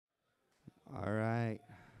All right.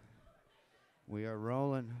 We are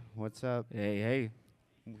rolling. What's up? Hey, hey.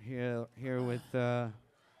 Here with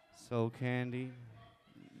Soul Candy.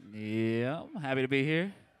 Yeah, I'm happy to be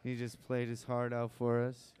here. He just played his heart out for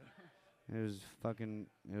us. It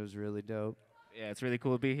was really dope. Yeah, it's really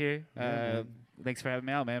cool to be here. Yeah, man. Thanks for having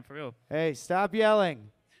me out, man, for real. Hey, stop yelling.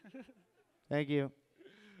 Thank you.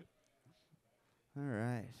 All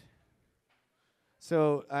right.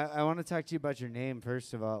 So I want to talk to you about your name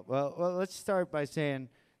first of all. Well, let's start by saying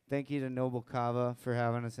thank you to Noble Kava for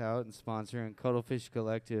having us out and sponsoring Cuttlefish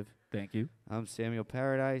Collective. Thank you. I'm Samuel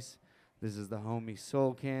Paradise. This is the homie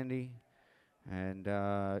Soul Candy, and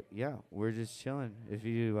yeah, we're just chilling. If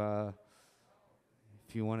you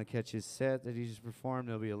want to catch his set that he just performed,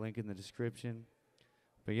 there'll be a link in the description.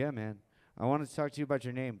 But yeah, man, I want to talk to you about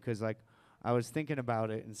your name because like I was thinking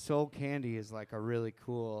about it, and Soul Candy is like a really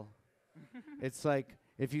cool. It's like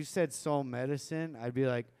if you said Soul Medicine, I'd be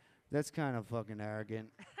like, that's kind of fucking arrogant.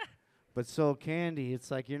 But Soul Candy,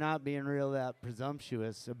 it's like you're not being real that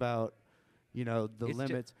presumptuous about, the It's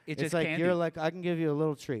limits. it's It's just like candy. you're like, I can give you a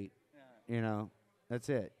little treat. That's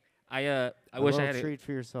it. I A wish I little had a, treat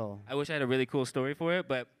for your soul. I wish I had a really cool story for it,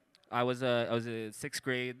 but I was in sixth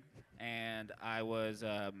grade, and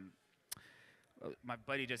my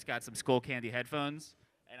buddy just got some Skull Candy headphones,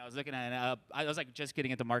 and I was looking at it. I was like just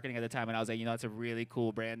getting into marketing at the time, and I was like, it's a really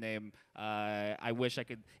cool brand name. I wish I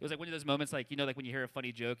could. It was like one of those moments, like like when you hear a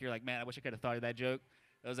funny joke, you're like, man, I wish I could have thought of that joke.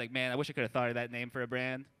 I was like, man, I wish I could have thought of that name for a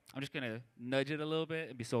brand. I'm just gonna nudge it a little bit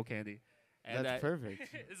and be Soul Candy. And That's perfect.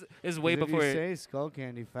 it's way 'Cause before if you say Skull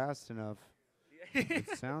Candy fast enough,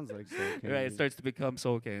 it sounds like Soul Candy. right, it starts to become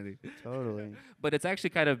Soul Candy. Totally. But it's actually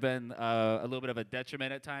kind of been a little bit of a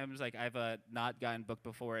detriment at times. Like I've not gotten booked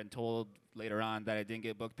before and told later on that I didn't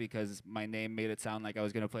get booked because my name made it sound like I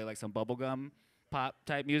was gonna play like some bubblegum pop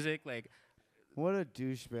type music. Like What a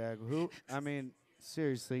douchebag. I mean,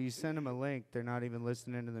 seriously, you send them a link, they're not even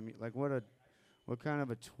listening to them. Like, what kind of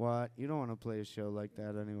a twat? You don't want to play a show like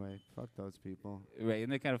that anyway. Fuck those people. right,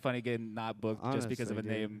 and it's kind of funny getting not booked just because of a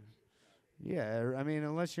Honestly, dude. name. Yeah, I mean,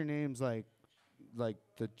 unless your name's like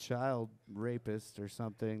the child rapist or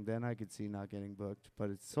something, then I could see not getting booked. But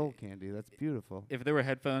it's Soul Candy. That's beautiful. If there were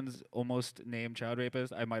headphones almost named child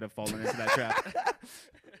rapist, I might have fallen into that trap.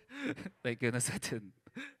 Thank goodness I didn't.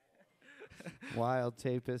 Wild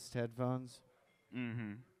tapist headphones.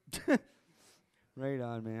 Mm-hmm. Right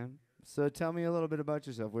on, man. So tell me a little bit about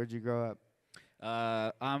yourself. Where'd you grow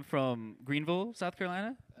up? I'm from Greenville, South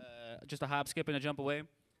Carolina. Just a hop, skip, and a jump away.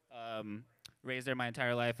 Raised there my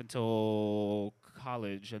entire life until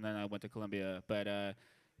college, and then I went to Columbia. But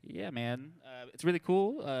yeah, man, it's really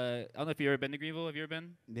cool. I don't know if you've ever been to Greenville. Have you ever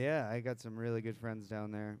been? Yeah, I got some really good friends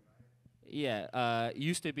down there. Yeah,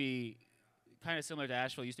 used to be kind of similar to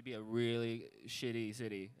Asheville. Used to be a really shitty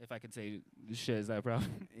city, if I can say shit. Is that a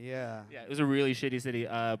problem? Yeah. Yeah, it was a really shitty city.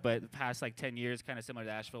 But the past like 10 years, kind of similar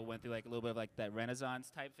to Asheville, went through like a little bit of like that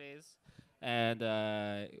Renaissance type phase, and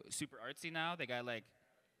super artsy now. They got like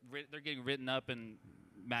they're getting written up in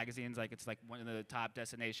magazines like it's like one of the top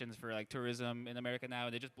destinations for like tourism in America now,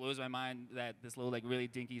 and it just blows my mind that this little like really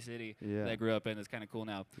dinky city Yeah. that I grew up in is kind of cool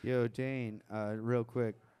now. Yo, Dane, real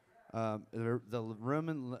quick. The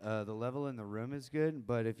level in the room is good,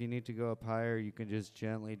 but if you need to go up higher, you can just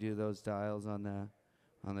gently do those dials on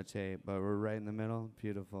the tape. But we're right in the middle.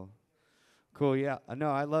 Beautiful. Cool. Yeah. No,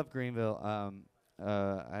 I love Greenville.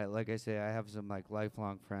 Like I say, I have some like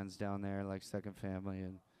lifelong friends down there, like second family,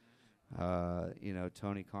 and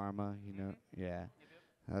Tony Karma. Yeah,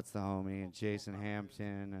 that's the homie, and Jason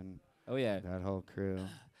Hampton, and Oh yeah, that whole crew.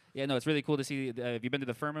 yeah. No, it's really cool to see. Have you been to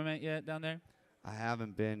the Firmament yet down there? I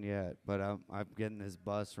haven't been yet, but I'm getting this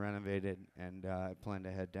bus renovated, and I plan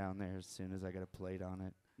to head down there as soon as I get a plate on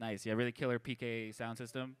it. Nice. Yeah, really killer PK sound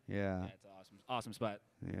system. Yeah, Yeah, it's awesome spot.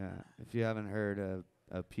 yeah. If you haven't heard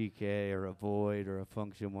a PK or a Void or a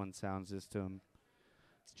Function One sound system,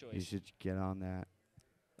 It's choice. you should get on that.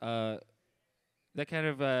 That kind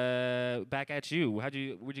of back at you. Where'd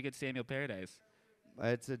you get Samuel Paradise?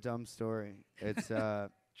 It's a dumb story. It's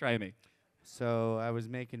Try me. so I was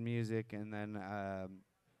making music, and then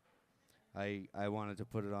I wanted to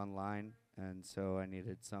put it online, and so I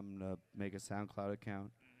needed something to make a SoundCloud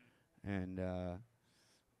account, and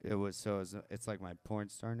it's like my porn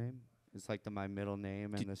star name. It's like my middle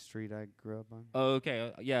name and the street I grew up on. Oh,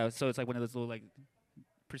 okay. Yeah. So it's like one of those little like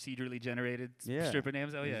procedurally generated Yeah, stripper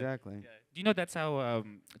names. Oh yeah. exactly. Yeah. Do you know that's how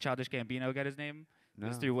Childish Gambino got his name? It No.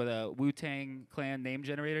 was through with a Wu-Tang Clan name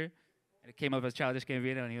generator, and it came up as Childish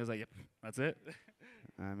Gambino, and he was like, "Yep, that's it."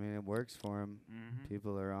 I mean, it works for him. Mm-hmm.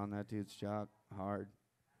 People are on that dude's jock hard.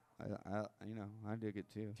 I dig it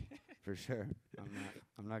too, for sure.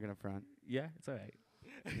 I'm not gonna front. Yeah, it's all right.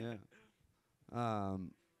 Yeah.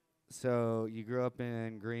 So you grew up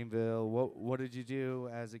in Greenville. What did you do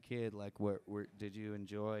as a kid? Like, where did you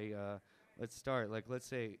enjoy? Let's start. Like, let's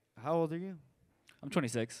say, how old are you? I'm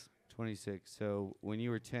 26. 26. So when you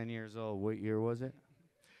were 10 years old, what year was it?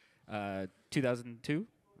 2002.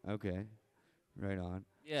 Okay, right on.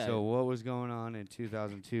 Yeah. So what was going on in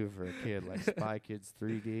 2002 for a kid? Like Spy Kids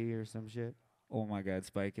 3D or some shit? Oh my God,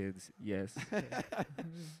 Spy Kids. Yes.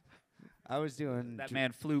 I was doing That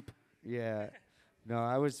man Floop. Yeah. No,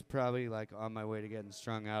 I was probably like on my way to getting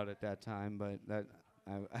strung out at that time, but that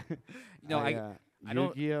No, I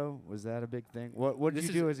don't- Yu-Gi-Oh, was that a big thing? What did This you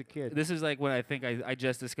is- do as a kid? This is like when I think I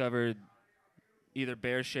just discovered either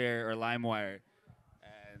BearShare or LimeWire,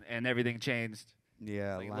 and everything changed.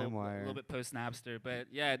 Yeah, Like a LimeWire. little bit post Napster, but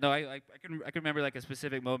yeah, no, I can remember like a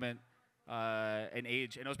specific moment, an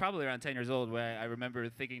age, and it was probably around 10 years old where I remember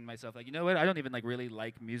thinking to myself like, you know what, I don't even like really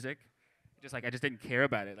like music, just like I just didn't care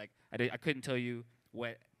about it. Like I couldn't tell you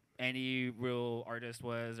what any real artist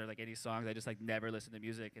was or like any songs. I just like never listened to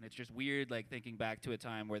music, and it's just weird like thinking back to a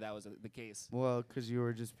time where that was the case. Well, 'cause you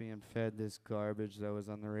were just being fed this garbage that was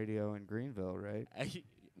on the radio in Greenville, right?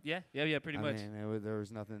 Yeah, pretty much. I mean, there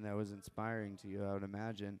was nothing that was inspiring to you, I would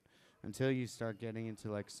imagine, until you start getting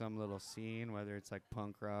into like some little scene, whether it's like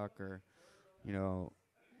punk rock or, you know,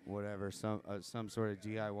 whatever, some sort of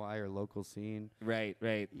DIY or local scene. Right.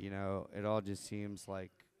 You know, it all just seems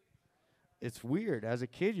like it's weird. As a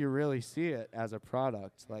kid, you really see it as a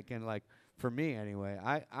product. Like, and like for me anyway,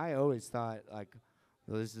 I always thought like,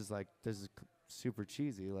 well, this is super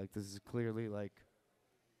cheesy. Like, this is clearly like.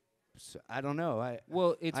 I don't know. I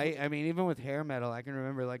mean, even with hair metal, I can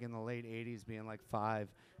remember like in the late '80s being like 5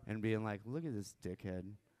 and being like, "Look at this dickhead,"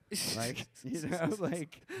 like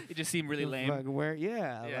like it just seemed really lame. like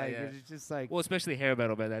it's just like. Well, especially hair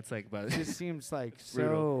metal, but that's like. But it just seems like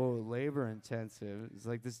so labor intensive. It's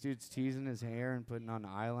like this dude's teasing his hair and putting on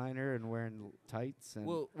eyeliner and wearing tights. And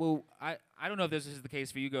well, I don't know if this is the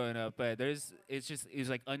case for you growing up, but it was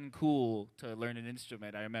like uncool to learn an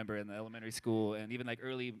instrument. I remember in the elementary school and even like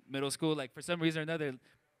early middle school, like for some reason or another,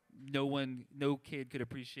 no kid could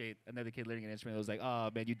appreciate another kid learning an instrument. It was like, oh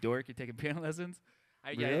man, you dork, you're taking piano lessons.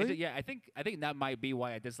 Really? I think that might be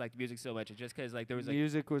why I disliked music so much. It's just because like there was like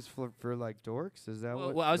music was for like dorks. Is that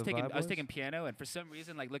what? Well, I was the taking piano, and for some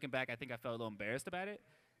reason, like looking back, I think I felt a little embarrassed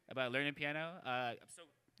about learning piano. I'm so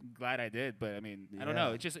glad I did, but I mean, I don't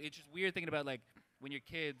know. It's just weird thinking about like when you're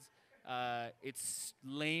kids. It's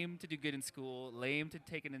lame to do good in school, lame to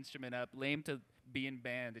take an instrument up, lame to be in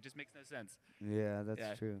band. It just makes no sense. Yeah,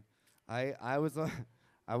 that's true. I was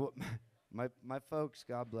my folks,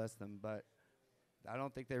 God bless them, but I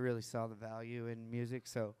don't think they really saw the value in music,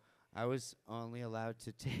 so I was only allowed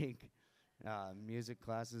to take music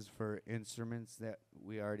classes for instruments that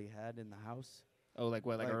we already had in the house. Oh, like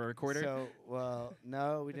what, like a recorder? So, well,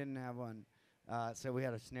 no, we didn't have one. So we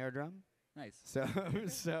had a snare drum. Nice.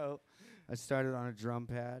 So I started on a drum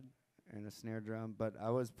pad and a snare drum, but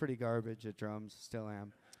I was pretty garbage at drums, still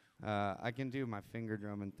am. I can do my finger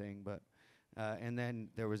drumming thing, but and then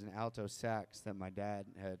there was an alto sax that my dad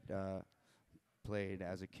had played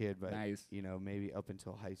as a kid, but nice. You know, maybe up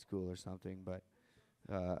until high school or something, but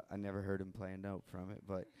I never heard him play a note from it,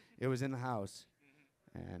 but it was in the house.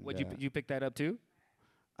 And What you pick that up too?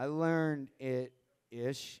 I learned it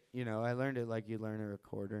ish, you know, I learned it like you learn a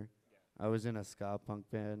recorder. I was in a ska punk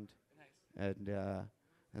band. Nice.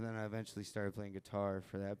 And then I eventually started playing guitar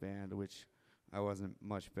for that band, which I wasn't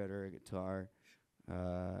much better at guitar.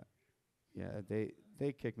 Yeah,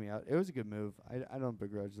 they kicked me out. It was a good move. I don't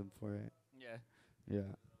begrudge them for it. Yeah.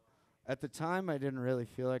 At the time, I didn't really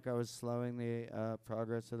feel like I was slowing the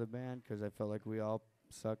progress of the band because I felt like we all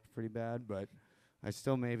sucked pretty bad. But I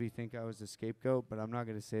still maybe think I was the scapegoat. But I'm not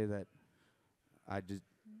going to say that I just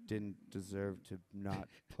didn't deserve to not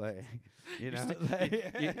play. You know,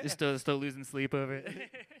 you're still losing sleep over it.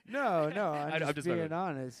 No, I'm just being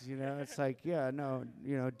honest. You know, it's like, yeah, no,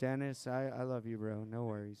 you know, Dennis, I love you, bro. No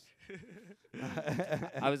worries.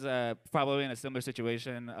 I was probably in a similar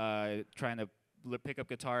situation, trying to pick up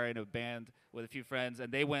guitar in a band with a few friends,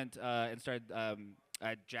 and they went and started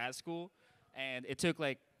at jazz school, and it took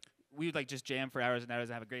like we would like just jam for hours and hours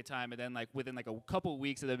and have a great time, and then like within like a couple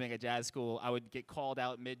weeks of them being at jazz school, I would get called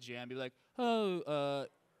out mid jam, be like, "Oh,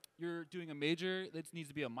 you're doing a major. This needs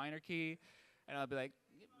to be a minor key," and I'd be like,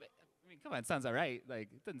 "I mean, come on, it sounds all right. Like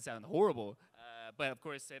it doesn't sound horrible." But of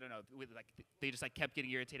course, I don't know. They just like kept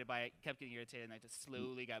getting irritated by it, and I just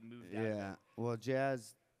slowly got moved out. Yeah. Well,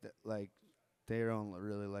 jazz, like, they don't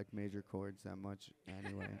really like major chords that much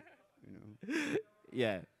anyway. You know.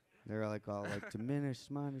 Yeah. They're like all like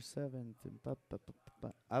diminished minor seventh and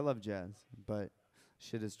I love jazz, but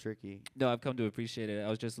shit is tricky. No, I've come to appreciate it. I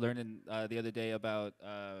was just learning the other day about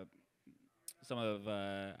some of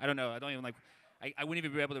I don't know. I don't even like. I wouldn't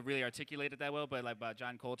even be able to really articulate it that well, but like about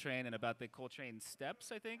John Coltrane and about the Coltrane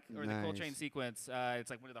steps, I think, or the Coltrane Nice. sequence. It's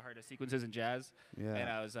like one of the hardest sequences in jazz. Yeah. And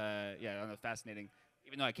I was I don't know, fascinating.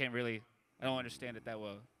 Even though I don't understand it that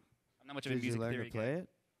well. I'm not much of a Did you music learn theory to play guy. it? Is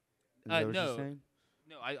that what No. you're saying?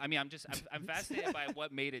 No, I mean, I'm fascinated by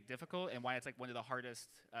what made it difficult and why it's like one of the hardest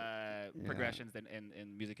progressions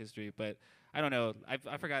in music history. But I don't know.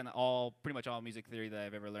 I've forgotten pretty much all music theory that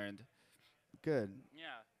I've ever learned. Good. Yeah.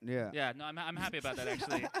 Yeah. Yeah. No, I'm happy about that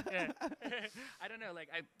actually. Yeah. I don't know. Like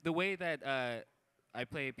the way that I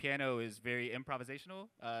play piano is very improvisational,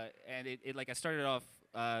 and it like I started off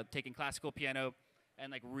taking classical piano,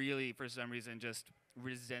 and like really for some reason just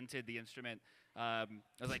resented the instrument. I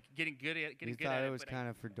was like getting good at You good thought at it it, was but kind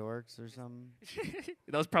of for dorks or something?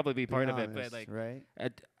 that was probably Be part of it, honest, but like right?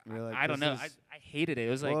 You're like, I don't this know. is- I hated it. It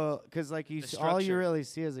was like well, because like you, the all you structure. really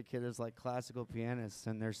see as a kid is like classical pianists,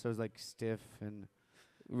 and they're so like stiff and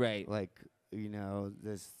right. like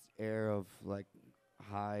this air of like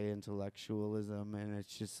high intellectualism, and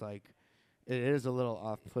it's just like it is a little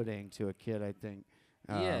off-putting to a kid, I think.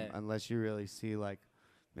 Yeah. Unless you really see like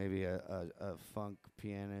maybe a funk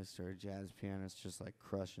pianist or a jazz pianist just like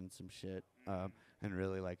crushing some shit and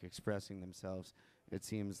really like expressing themselves. It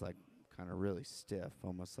seems like kind of really stiff,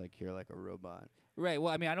 almost like you're like a robot. Right.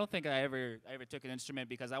 Well, I mean, I don't think I ever took an instrument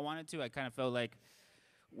because I wanted to. I kind of felt like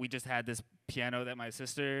we just had this piano that my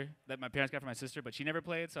parents got for my sister, but she never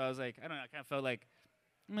played. So I was like, I don't know. I kind of felt like,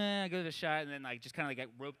 I give it a shot, and then I just kind of like got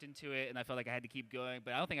roped into it, and I felt like I had to keep going.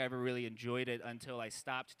 But I don't think I ever really enjoyed it until I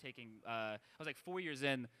stopped taking. I was like 4 years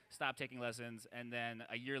in, stopped taking lessons, and then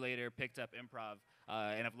a year later picked up improv,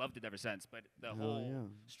 and I've loved it ever since. But the whole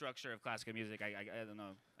structure of classical music, I don't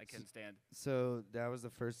know, I couldn't stand. So that was the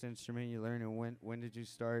first instrument you learned, and when did you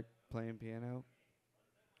start playing piano?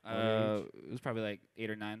 It was probably like 8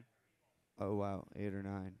 or 9. Oh wow, 8 or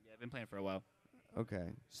 9. Yeah, I've been playing for a while. Okay,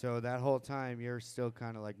 so that whole time you're still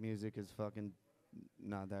kind of like music is fucking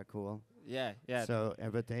not that cool. Yeah, yeah. So,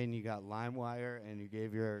 but then you got LimeWire, and you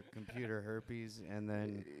gave your computer herpes, and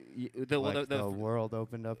then the world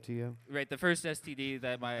opened up to you. Right, the first STD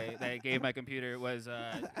that I gave my computer was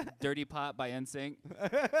 "Dirty Pop" by NSYNC.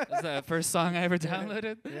 That's the first song I ever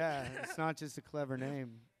downloaded. Yeah, it's not just a clever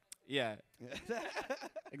name. Yeah,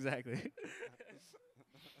 exactly.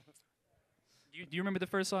 Do you remember the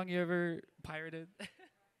first song you ever pirated?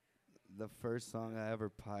 The first song I ever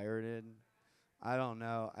pirated? I don't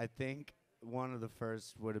know. I think one of the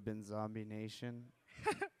first would have been Zombie Nation.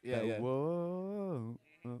 Yeah. Whoa.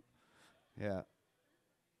 Yeah.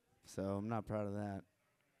 So I'm not proud of that.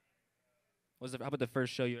 How about the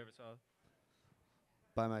first show you ever saw?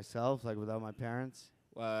 By myself, like without my parents?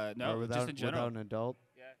 No, or without, just in general. without an adult?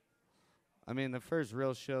 Yeah. I mean, the first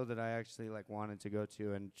real show that I actually like wanted to go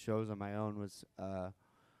to and chose on my own was a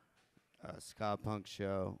ska punk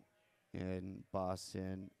show in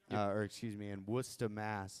Boston, in Worcester,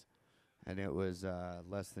 Mass. And it was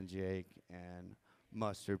Less Than Jake and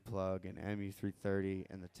Mustard Plug and MU330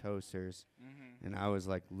 and the Toasters. Mm-hmm. And I was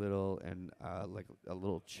like little and like a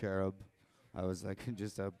little cherub. I was like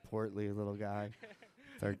just a portly little guy,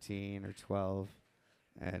 13 or 12.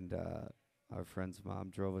 And our friend's mom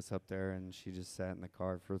drove us up there, and she just sat in the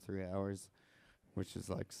car for 3 hours, which is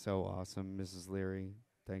like so awesome. Mrs. Leary,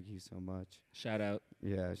 thank you so much. Shout out.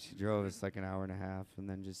 Yeah, she drove us like an hour and a half and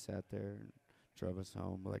then just sat there and drove us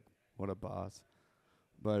home. Like, what a boss.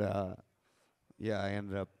 But, yeah, I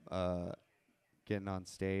ended up getting on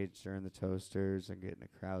stage during the Toasters and getting a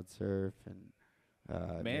crowd surf. And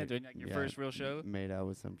during like, your first real show? Made out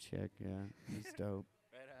with some chick, yeah. It was dope.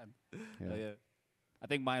 Right on. Yeah. Oh, yeah. I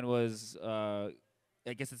think mine was, I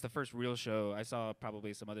guess it's the first real show. I saw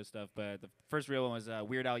probably some other stuff, but the first real one was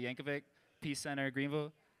Weird Al Yankovic, Peace Center,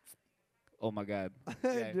 Greenville. Oh, my God.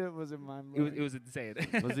 Yeah. Was it mine? It was insane.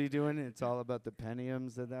 Was he doing it? It's all about the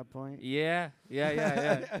Pentiums at that point? Yeah.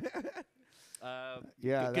 Yeah,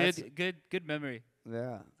 good memory.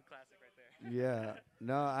 Yeah. It's a classic right there. Yeah.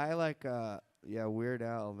 No, I like Weird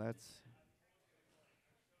Al. That's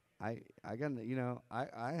I got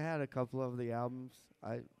I had a couple of the albums.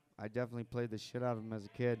 I definitely played the shit out of them as a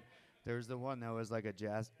kid. There was the one that was like a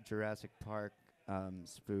Jurassic Park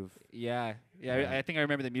spoof. Yeah. Yeah. I think I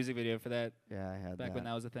remember the music video for that. Yeah, I had back when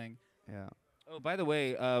that was a thing. Yeah. Oh, by the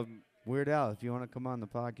way, Weird Al, if you want to come on the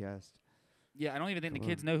podcast. yeah, I don't even think Come the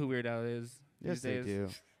kids know who Weird Al is. Yes, these they days. do.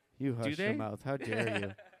 You hush they? your mouth. How dare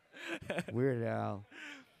you? Weird Al.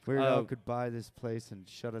 Weird Al could buy this place and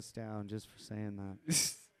shut us down just for saying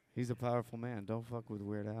that. He's a powerful man. Don't fuck with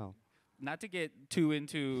Weird Al. Not to get too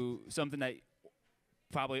into something that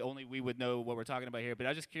probably only we would know what we're talking about here, but I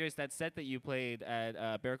was just curious, that set that you played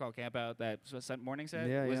at Bear Call Campout, that morning set,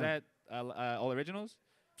 Yeah, was yeah. that all originals?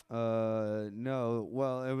 No.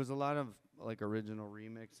 Well, it was a lot of like original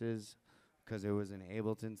remixes because it was an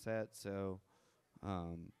Ableton set, so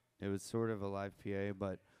it was sort of a live PA,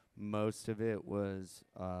 but most of it was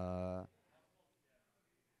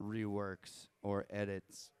reworks or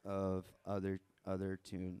edits of other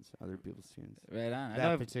tunes, other people's tunes. Right on.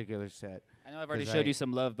 That particular set. I know I've already 'cause showed you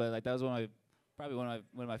some love, but like that was probably one of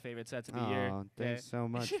my favorite sets of the year. Oh, thanks so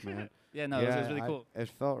much, man. Yeah, no, it was really cool. It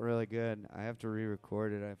felt really good. I have to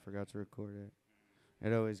re-record it. I forgot to record it.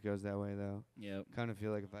 It always goes that way, though. Yep. Kind of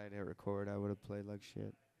feel like if I had hit record, I would have played like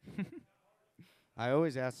shit. I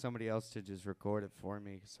always ask somebody else to just record it for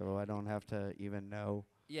me, so I don't have to even know.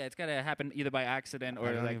 Yeah, it's gotta happen either by accident I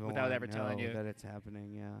or don't like even without wanna ever telling know you. that it's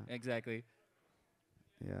happening. Yeah, Exactly.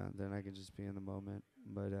 yeah. Then I can just be in the moment.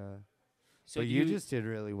 But So but you just did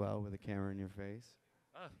really well with a camera in your face.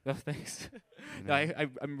 Oh, thanks. You No, know?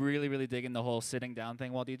 I'm really, really digging the whole sitting down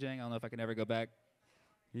thing while DJing. I don't know if I can ever go back.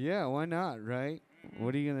 Yeah, why not, right?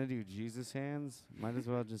 What are you gonna do? Jesus hands? Might as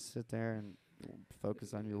well just sit there and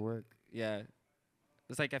focus on your work. Yeah.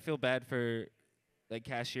 It's like I feel bad for like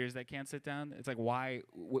cashiers that can't sit down. It's like why?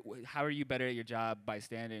 How are you better at your job by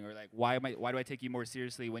standing? Or like why do I take you more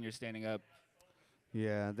seriously when you're standing up?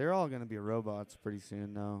 Yeah, they're all gonna be robots pretty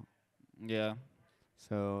soon, though. Yeah.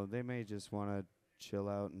 So they may just want to chill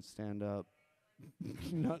out and stand up,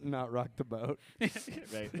 not rock the boat.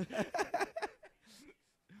 Right.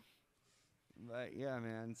 But yeah,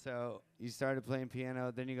 man. So you started playing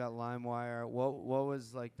piano, then you got LimeWire. What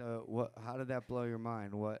was like how did that blow your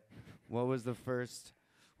mind? What was the first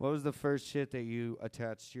shit that you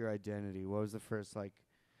attached to your identity? What was the first like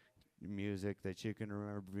music that you can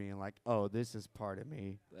remember being like, "Oh, this is part of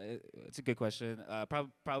me"? It's a good question.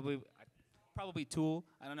 Probably Tool.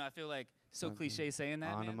 I don't know. I feel like so Okay. cliche saying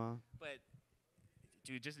that, man. Anima. But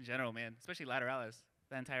dude, just in general, man, especially Lateralis.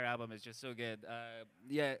 That entire album is just so good.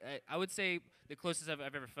 Yeah, I would say the closest I've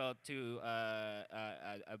ever felt to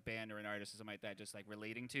a band or an artist or something like that, just like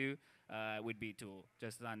relating to, would be Tool.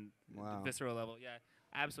 Just on Wow. the visceral level. Yeah,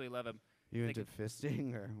 absolutely love him. You Think into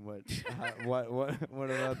fisting or what? What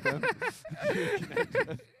about them?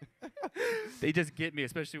 They just get me,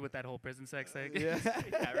 especially with that whole prison sex thing. Yeah.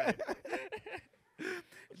 Yeah, right.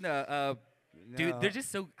 No, dude, they're just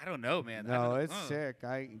so, I don't know, man. No, it's sick.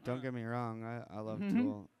 Don't get me wrong. I love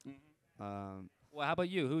Tool. Well, how about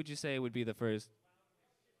you? Who would you say would be the first?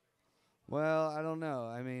 Well, I don't know.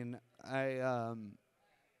 I mean,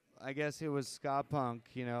 I guess it was ska punk.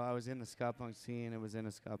 You know, I was in the ska punk scene. It was in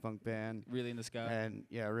a ska punk band. Really in the sky? And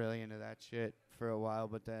yeah, really into that shit for a while.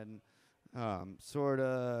 But then, sort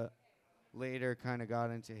of later, kind of got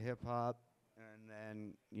into hip hop, and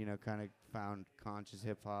then kind of found conscious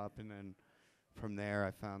hip hop, and then from there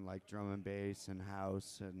I found like drum and bass and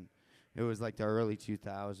house, and it was like the early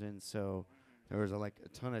 2000s. So there was like a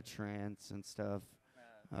ton of trance and stuff,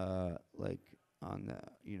 like on the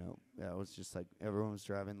that was just like everyone was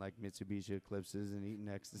driving like Mitsubishi Eclipses and eating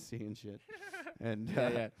ecstasy and shit, and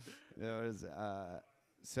Yeah. there was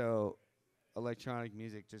so electronic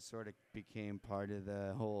music just sort of became part of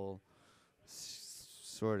the whole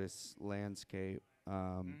sort of landscape.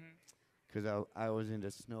 Because I was into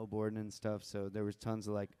snowboarding and stuff, so there was tons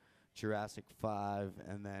of like Jurassic 5,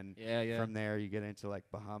 and then from there you get into like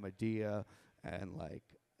Bahamadia and like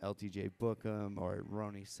LTJ Bookham or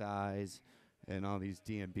Ronnie Size and all these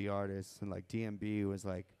DMB artists, and like DMB was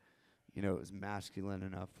like, it was masculine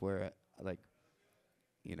enough where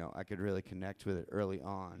I could really connect with it early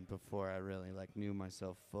on before I really like knew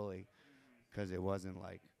myself fully, because it wasn't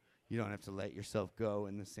like you don't have to let yourself go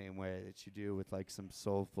in the same way that you do with like some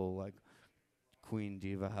soulful like Queen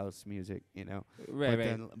diva house music,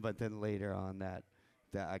 Right. But then later on that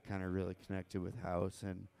I kind of really connected with house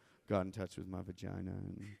and got in touch with my vagina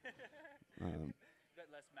and That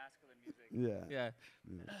less masculine music. yeah.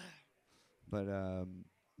 Yeah. But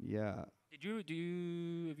yeah. Did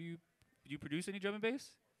you produce any drum and bass?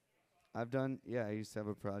 I used to have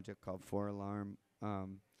a project called 4 Alarm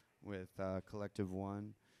with Collective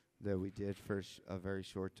One that we did for a very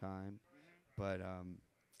short time. But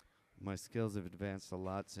my skills have advanced a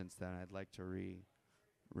lot since then. I'd like to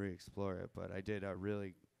re-explore it. But I did a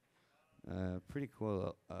really pretty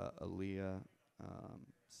cool Aaliyah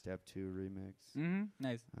Step 2 remix.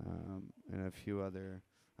 Nice. And a few other.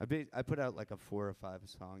 I put out like a 4 or 5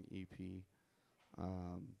 song EP.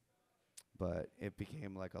 But it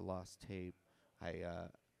became like a lost tape. I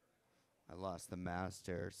lost the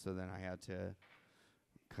master, so then I had to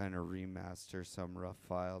kind of remaster some rough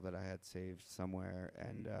file that I had saved somewhere,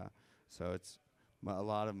 and so a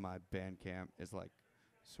lot of my Bandcamp is like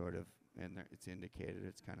sort of and it's indicated.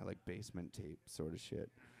 It's kind of like basement tape sort of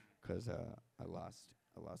shit, 'cause I lost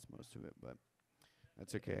most of it, but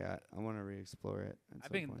that's okay. I want to re-explore it at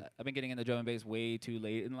some point. I've been getting into drum and bass way too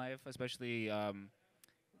late in life, especially a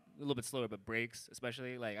little bit slower, but breaks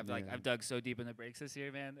especially. Like I've dug so deep in the breaks this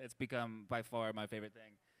year, man. It's become by far my favorite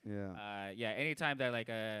thing. Yeah. Yeah. Anytime that like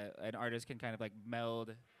an artist can kind of like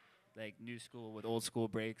meld like new school with old school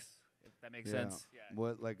breaks, if that makes sense. Yeah.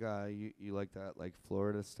 What like you like that like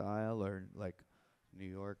Florida style or like New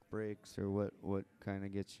York breaks, or what kind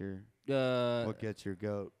of gets your what gets your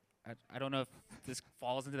goat? I don't know if this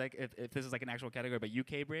falls into like if this is like an actual category, but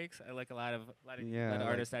UK breaks. I like a lot of Like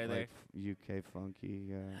artists out of there. UK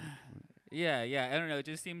funky. Yeah, I don't know. It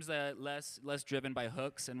just seems less driven by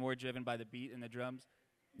hooks and more driven by the beat and the drums.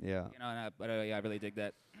 Yeah. You know, yeah, I really dig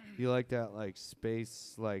that. You like that like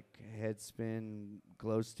space like head spin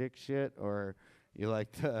glow stick shit, or you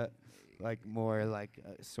like the like more like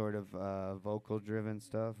sort of vocal driven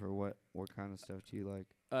stuff, or what kind of stuff do you like?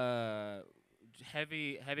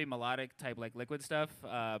 Heavy melodic type like liquid stuff.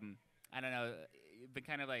 I don't know. Been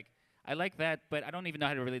kind of like I like that, but I don't even know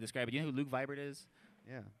how to really describe it. You know who Luke Vibert is?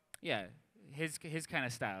 Yeah. Yeah, his kind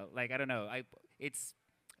of style. Like I don't know.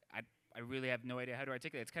 I really have no idea how to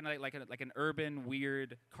articulate. It's kind of like an urban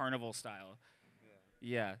weird carnival style.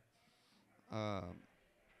 Yeah.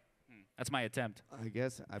 That's my attempt. I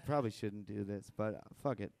guess I probably shouldn't do this, but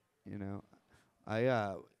fuck it. You know,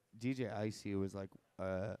 I DJ Icy was like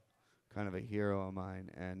kind of a hero of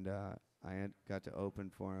mine, and I had got to open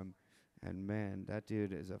for him, and man, that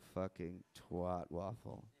dude is a fucking twat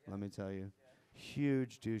waffle. Let me tell you,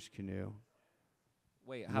 huge douche canoe.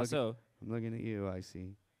 Wait, how so? I'm looking at you,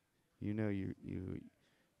 Icy. You know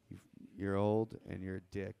you're old and you're a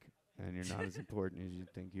dick, and you're not as important as you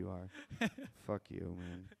think you are. Fuck you,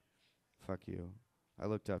 man. Fuck you. I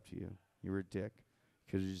looked up to you. You were a dick.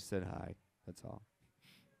 Could have just said hi. That's all.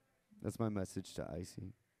 That's my message to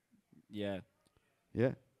Icy. Yeah.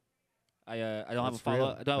 Yeah. I don't have a That's follow. real.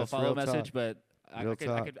 I don't have a That's follow real message, talk. but I Real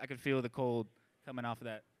could feel the cold coming off of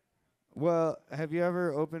that. Well, have you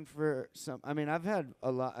ever opened for some? I mean, I've had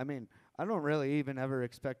a lot. I mean, I don't really even ever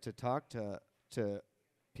expect to talk to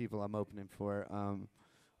people I'm opening for,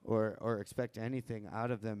 or expect anything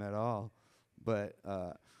out of them at all. But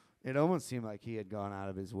it almost seemed like he had gone out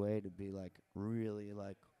of his way to be like really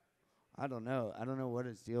like, I don't know what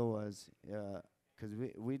his deal was. 'Cause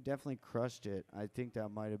we definitely crushed it. I think that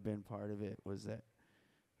might have been part of it. Was that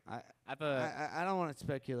I don't want to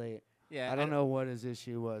speculate. Yeah. I don't know what his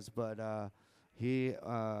issue was, but he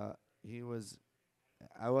was.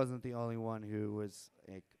 I wasn't the only one who was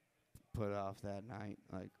like put off that night.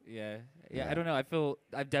 Like Yeah. I don't know.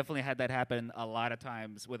 I've definitely had that happen a lot of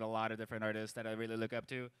times with a lot of different artists that I really look up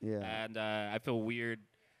to. Yeah. And I feel weird.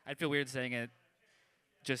 I'd feel weird saying it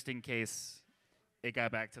just in case it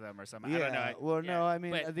got back to them or something. Yeah. I don't know. Well, no, I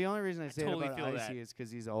mean but the only reason I say totally it feel about that. Icy is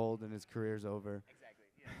 'cause he's old and his career's over.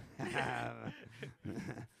 Exactly. Yeah.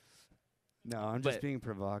 No, I'm just But- being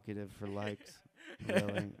provocative for likes.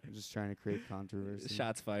 Really, I'm just trying to create controversy.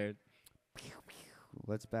 Shots fired.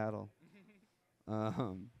 Let's battle.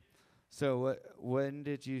 So when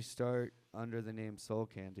did you start under the name Soul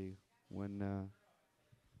Candy? When?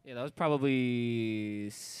 Yeah, that was probably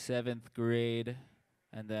 7th grade,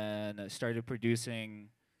 and then started producing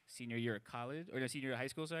senior year of college, or no, senior year of high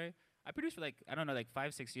school. Sorry, I produced for like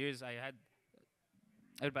 5-6 years. I had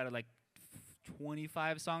about like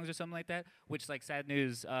 25 songs or something like that. Which like sad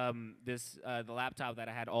news. The laptop that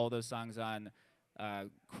I had all those songs on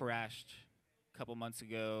crashed a couple months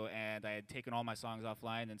ago, and I had taken all my songs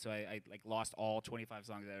offline, and so I like lost all 25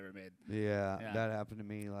 songs I ever made. Yeah, Yeah. that happened to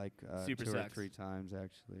me like Super 2 or sucks. 3 times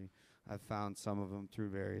actually. I found some of them through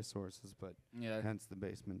various sources, but Yeah. hence the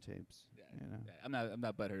basement tapes. Yeah. You know? Yeah, I'm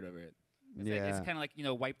not butthurt over it. It's Yeah. it's kind of like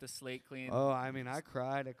wipe the slate clean. Oh, I mean, I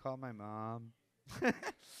cried. I called my mom.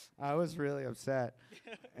 I was really upset,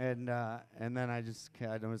 and then I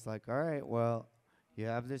was like, all right, well, you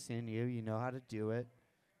have this in you. You know how to do it.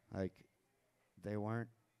 Like, they weren't,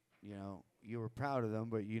 you were proud of them,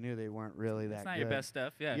 but you knew they weren't really that It's not good. your best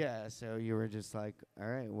stuff. Yeah. Yeah, so you were just like, all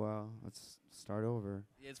right, well, let's start over.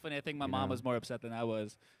 It's funny. I think my You mom know? was more upset than I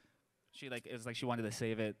was. It was like she wanted to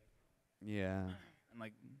save it Yeah. and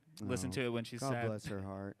like listen Oh, to it when she's God sad. bless her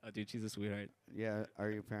heart. Oh, dude, she's a sweetheart. Yeah, are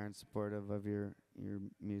your parents supportive of your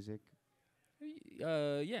music?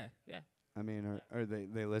 Yeah. I mean, are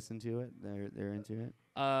they listen to it? They're into it?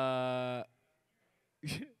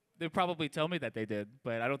 They probably tell me that they did,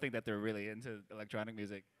 but I don't think that they're really into electronic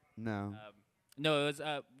music. No. No, it was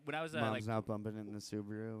when I was Mom's not bumping it in the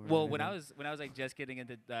Subaru. Or well, when anything? I was like just getting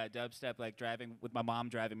into dubstep, like driving with my mom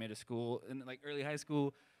driving me to school in like early high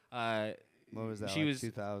school. Uh, What was that? she Like was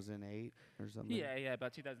 2008 or something? yeah,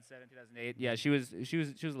 about 2007, 2008. Yeah, she was a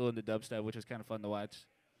little into dubstep, which was kind of fun to watch.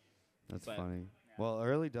 That's But, funny. yeah. Well,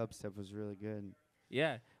 early dubstep was really good.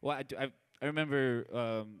 Yeah. Well, I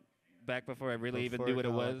remember back before I really even Before knew it what it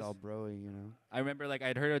got, was. like all broy, you know. I remember like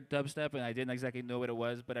I'd heard of dubstep and I didn't exactly know what it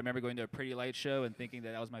was, but I remember going to a Pretty Light show and thinking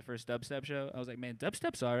that was my first dubstep show. I was like, man,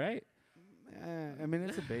 dubstep's all right. I mean,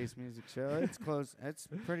 it's a bass music show. It's close. It's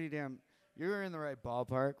pretty damn. You were in the right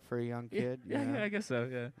ballpark for a young kid. you know? Yeah, I guess so.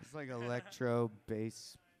 Yeah. It's like electro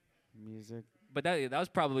bass music. But that was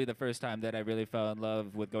probably the first time that I really fell in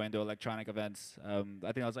love with going to electronic events. I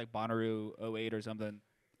think I was like Bonnaroo '08 or something.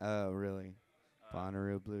 Oh, really?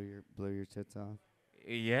 Bonnaroo blew your tits off.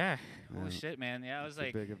 Yeah. Yeah. Holy shit, man. Yeah, I was It's a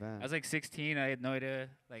like big event. I was like 16. I had no idea.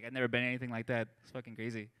 Like I'd never been anything like that. It's fucking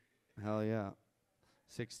crazy. Hell yeah.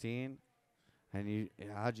 16, and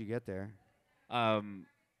how'd you get there?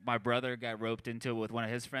 My brother got roped into it with one of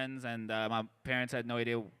his friends, and my parents had no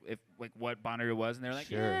idea if like what Bonnaroo was, and they were like,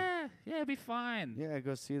 Sure. yeah, it'll be fine. Yeah,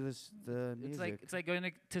 go see the music. It's like going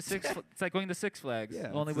to it's like going to Six Flags,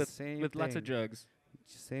 Yeah, only it's the with same lots of thing. drugs,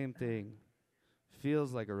 Same thing.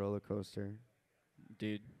 Feels like a roller coaster.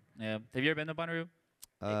 dude. Yeah. Have you ever been to Bonnaroo?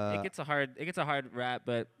 Uh, It gets a hard rap,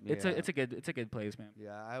 but it's Yeah. a good place, man.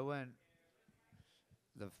 Yeah, I went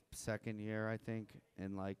the second year, I think,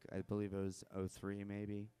 in like I believe it was '03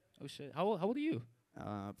 maybe. Oh shit. How old are you?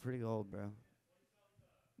 Pretty old, bro.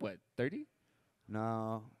 What, 30?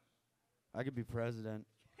 No, I could be president.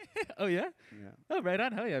 Oh yeah. Yeah, Oh, right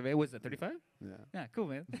on. Hell yeah, man. Was it 35? yeah. Yeah, cool,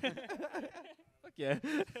 man. Fuck yeah.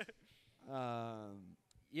 Um,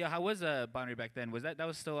 Yeah, how was Bonnaroo back then? Was that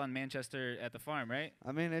was still on Manchester at the farm, right?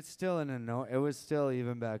 I mean, it's still it was still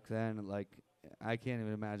even back then. Like, I can't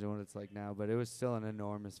even imagine what it's like now, but it was still an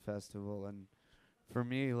enormous festival. And for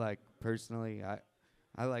me, like personally,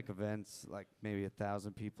 I like events like maybe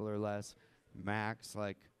 1,000 people or less, max.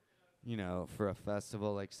 Like, you know, for a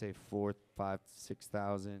festival, like say 4, 5,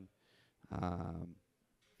 6,000,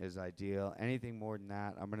 is ideal. Anything more than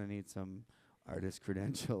that, I'm gonna need some artist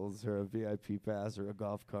credentials or a VIP pass or a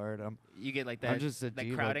golf cart. You get like I'm that just a like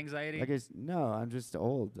diva. crowd anxiety. No, I'm just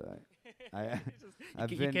old.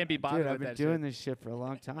 You can't be bothered dude, I've with been that doing shit. this shit for a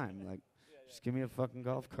long time. Like, just give me a fucking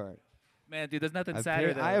golf cart. Man, dude, there's nothing I've sadder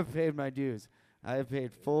paid, than I have paid my dues. I have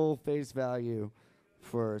paid full face value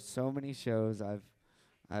for so many shows. I've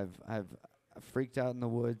freaked out in the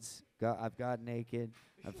woods. I've got naked.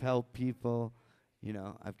 I've helped people. You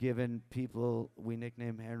know, I've given people we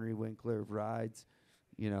nickname Henry Winkler rides.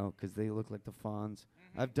 You know, 'cause they look like the Fonz.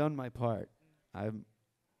 I've done my part.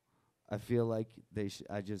 I feel like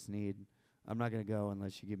I just need. I'm not gonna go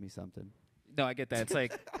unless you give me something. No, I get that. It's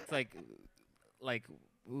like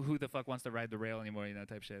who the fuck wants to ride the rail anymore, you know,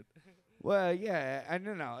 type shit. Well, yeah, I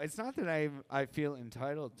don't know. It's not that I feel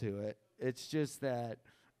entitled to it. It's just that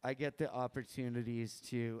I get the opportunities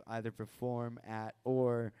to either perform at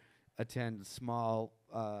or attend small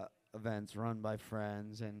events run by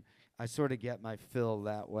friends, and I sort of get my fill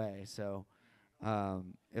that way. So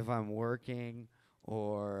if I'm working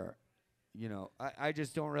or you know, I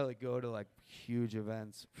just don't really go to like huge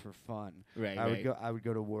events for fun. Right, I would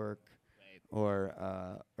go to work Right.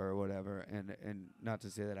 or whatever, and not to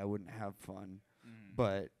say that I wouldn't have fun, Mhm.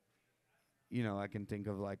 but you know, I can think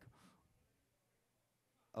of like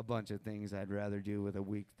a bunch of things I'd rather do with a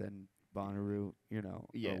week than Bonnaroo, you know,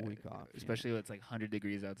 Yeah, a week off. especially when it's like 100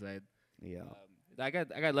 degrees outside. Yeah. I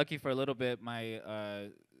got lucky for a little bit. My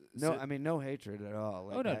No, I mean, no hatred at all.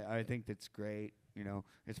 Like, Oh, no. I think that's great. You know,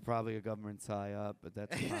 it's probably a government psyop, but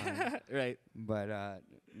that's fine. right. But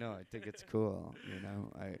no, I think it's cool. You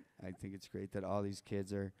know, I think it's great that all these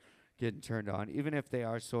kids are getting turned on, even if they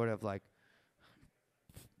are sort of like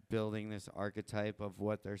building this archetype of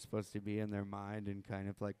what they're supposed to be in their mind and kind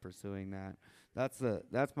of like pursuing that.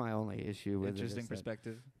 That's my only issue with it. Interesting is that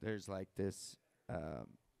perspective. There's like this.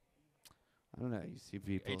 I don't know. You see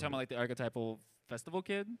people. Are you talking about like the archetypal festival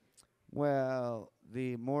kid? Well,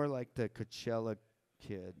 the more like the Coachella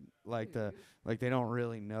kid, like they don't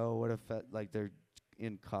really know what like they're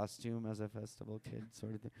in costume as a festival kid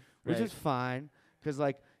sort of thing, which Right. is fine, 'cause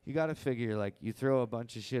like you got to figure like you throw a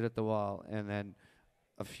bunch of shit at the wall and then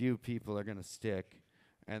a few people are gonna stick,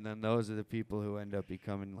 and then those are the people who end up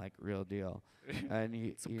becoming like real deal.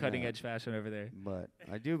 And Some you cutting know, edge fashion over there. But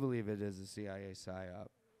I do believe it is a CIA psyop,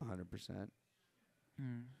 100%.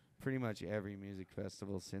 Pretty much every music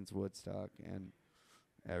festival since Woodstock and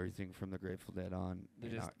everything from the Grateful Dead on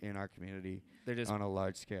They're just in our community They're just on a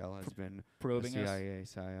large scale has been a probing us. CIA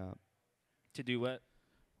psyop. To do what?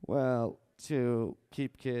 Well, to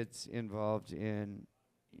keep kids involved in,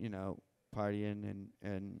 partying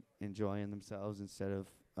and enjoying themselves instead of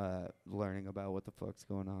learning about what the fuck's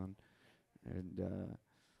going on. And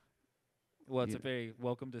Well, it's you a very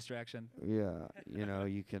welcome distraction. yeah,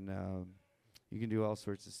 you can do all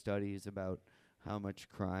sorts of studies about how much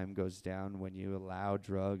crime goes down when you allow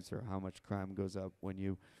drugs, or how much crime goes up when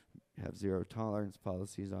you have zero tolerance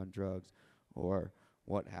policies on drugs, or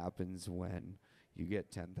what happens when you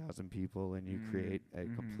get 10,000 people and you create a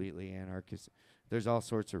completely anarchist. There's all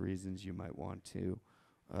sorts of reasons you might want to,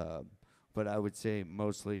 but I would say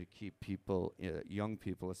mostly to keep people, young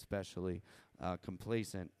people especially,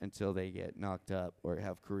 complacent until they get knocked up or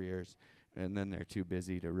have careers, and then they're too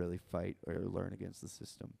busy to really fight or learn against the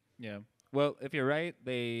system. Yeah. Well, if you're right,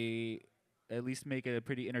 they at least make it a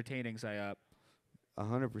pretty entertaining psyop.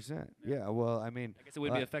 100%. Yeah. Well, I mean, I guess it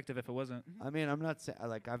would be effective if it wasn't. I mean, I'm not saying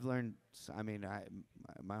like I've learned.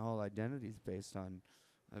 My whole identity is based on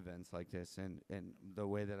events like this, and the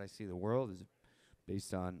way that I see the world is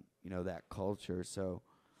based on that culture. So,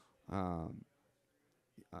 I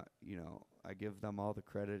give them all the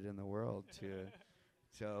credit in the world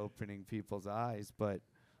to opening people's eyes, but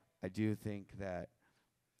I do think that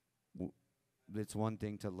it's one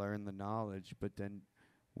thing to learn the knowledge, but then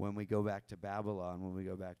when we go back to Babylon, when we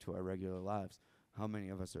go back to our regular lives, how many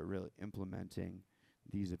of us are really implementing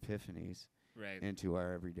these epiphanies into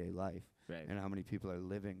our everyday life? Right. And how many people are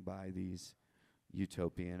living by these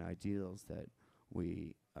utopian ideals that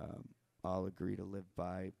we all agree to live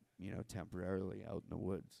by, temporarily out in the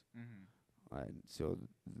woods? And so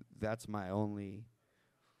that's my only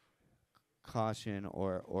caution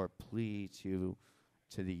or plea to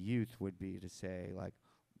the youth would be to say, like,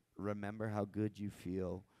 remember how good you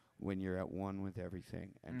feel when you're at one with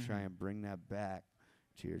everything, and try and bring that back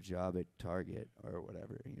to your job at Target or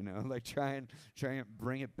whatever, like try and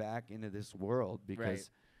bring it back into this world,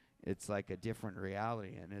 because it's like a different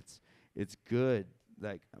reality, and it's good,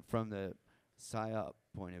 like from the psyop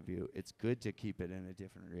point of view, it's good to keep it in a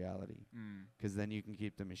different reality, because then you can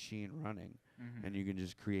keep the machine running, and you can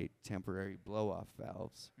just create temporary blow-off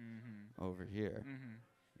valves over here.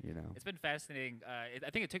 It's been fascinating. I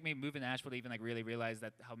think it took me moving to Nashville to even like really realize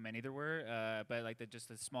that how many there were. But like just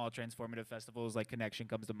the small transformative festivals, like Connection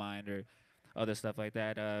comes to mind, or other stuff like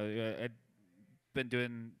that. I'd been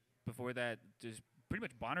doing before that just pretty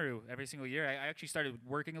much Bonnaroo every single year. I actually started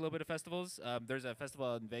working a little bit of festivals. There's a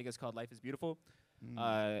festival in Vegas called Life is Beautiful,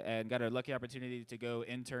 and got a lucky opportunity to go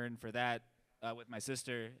intern for that with my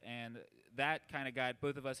sister, and that kind of got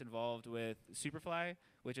both of us involved with Superfly,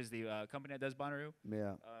 which is the company that does Bonnaroo.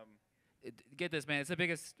 Yeah. Get this, man. It's the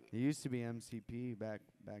biggest. It used to be MCP back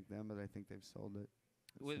then, but I think they've sold it.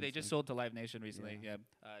 Well, they just sold to Live Nation recently. Yeah,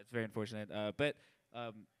 it's very unfortunate. But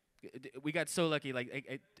we got so lucky.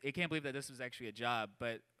 Like, I can't believe that this was actually a job.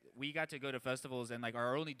 But we got to go to festivals, and like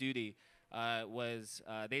our only duty was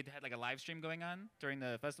they had like a live stream going on during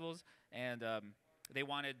the festivals, and they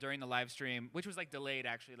wanted during the live stream, which was like delayed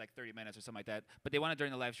actually like 30 minutes or something like that, but they wanted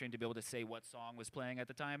during the live stream to be able to say what song was playing at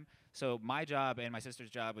the time. So my job and my sister's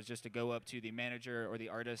job was just to go up to the manager or the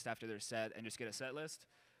artist after their set and just get a set list,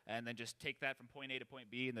 and then just take that from point A to point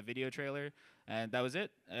B in the video trailer, and that was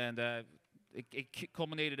it. And it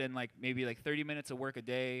culminated in like maybe like 30 minutes of work a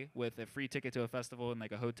day with a free ticket to a festival and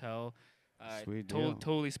like a hotel. Sweet deal.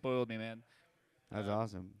 Totally spoiled me, man. That's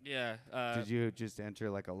awesome. Yeah. Did you just enter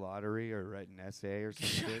like a lottery or write an essay or some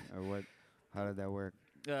shit, or what? How did that work?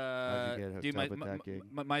 How'd you get hooked up with that gig?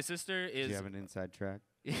 My sister is. Did you have an inside track?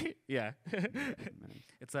 Yeah. Nice.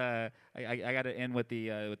 It's I got it in with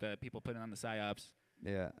the people putting on the psyops.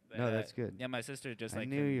 Yeah. But, No, that's good. Yeah, my sister just I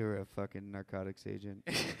knew you were a fucking narcotics agent.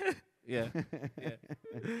 Yeah.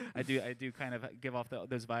 I do kind of give off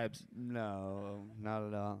those vibes. No, not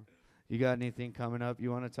at all. You got anything coming up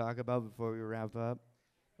you want to talk about before we wrap up?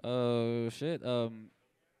 Oh shit.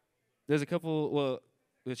 There's a couple. Well,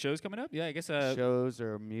 the shows coming up. Yeah, I guess. Shows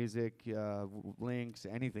or music, links,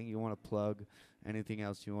 anything you want to plug, anything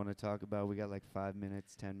else you want to talk about. We got like 5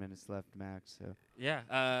 minutes, 10 minutes left max. So.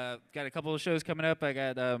 Yeah. Got a couple of shows coming up. I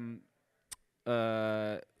got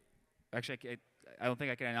actually. I don't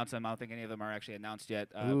think I can announce them. I don't think any of them are actually announced yet.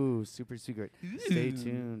 Ooh, super secret. Stay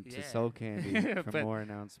tuned to Soul Candy for more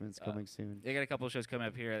announcements coming soon. They got a couple of shows coming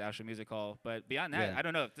up here at Ashland Music Hall. But beyond that, I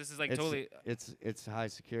don't know if this is like totally. It's high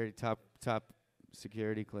security, top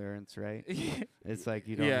security clearance, right? It's like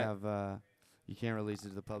you don't have. You can't release it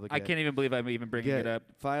to the public. I can't even believe I'm even bringing it up.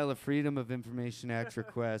 File a Freedom of Information Act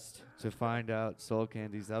request to find out Soul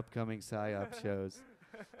Candy's upcoming PSYOP shows.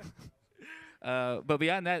 But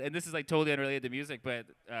beyond that, and this is like totally unrelated to music, but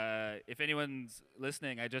if anyone's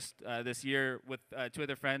listening, I just this year with two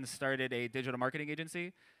other friends started a digital marketing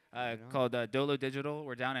agency Right on. called Dolo Digital.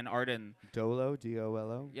 We're down in Arden. Dolo,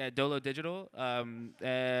 D-O-L-O? Yeah, Dolo Digital.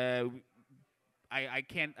 I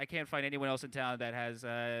can't find anyone else in town that has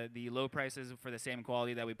the low prices for the same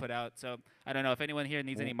quality that we put out. So I don't know if anyone here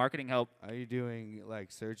needs any marketing help. Are you doing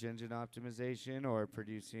like search engine optimization or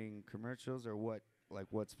producing commercials or what? Like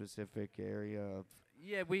what specific area of?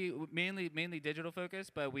 Yeah, we mainly digital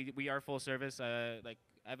focused, but we are full service. Like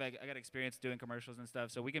I got experience doing commercials and stuff,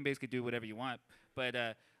 so we can basically do whatever you want. But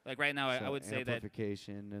like right now, I would say that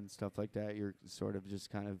amplification and stuff like that. You're sort of just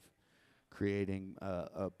kind of creating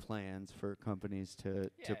plans for companies to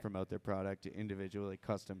promote their product individually,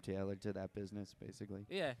 custom tailored to that business, basically.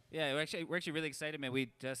 yeah, we're actually really excited, man. We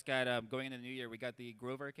just got going into the new year. We got the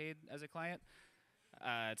Grove Arcade as a client.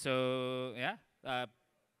 So yeah.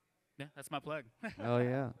 Yeah, that's my plug. Oh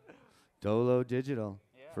yeah, Dolo Digital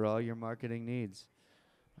Yeah. for all your marketing needs.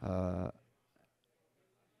 Yeah,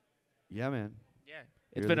 man. Yeah,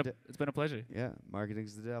 You're it's been a pleasure. Yeah,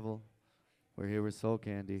 marketing's the devil. We're here with Soul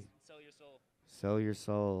Candy. Sell your soul. Sell your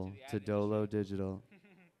soul To the to Dolo industry. Digital.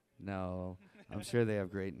 No, I'm sure they have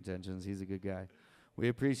great intentions. He's a good guy. We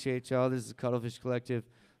appreciate y'all. This is Cuttlefish Collective.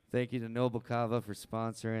 Thank you to Noble Kava for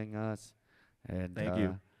sponsoring us. And Thank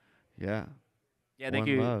you. Yeah. Yeah, thank One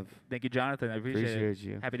you. love. Thank you, Jonathan. I appreciate it.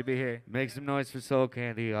 You. Happy to be here. Make some noise for Soul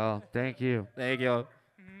Candy, y'all. Thank you. Thank you. All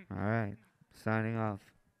right. Signing off.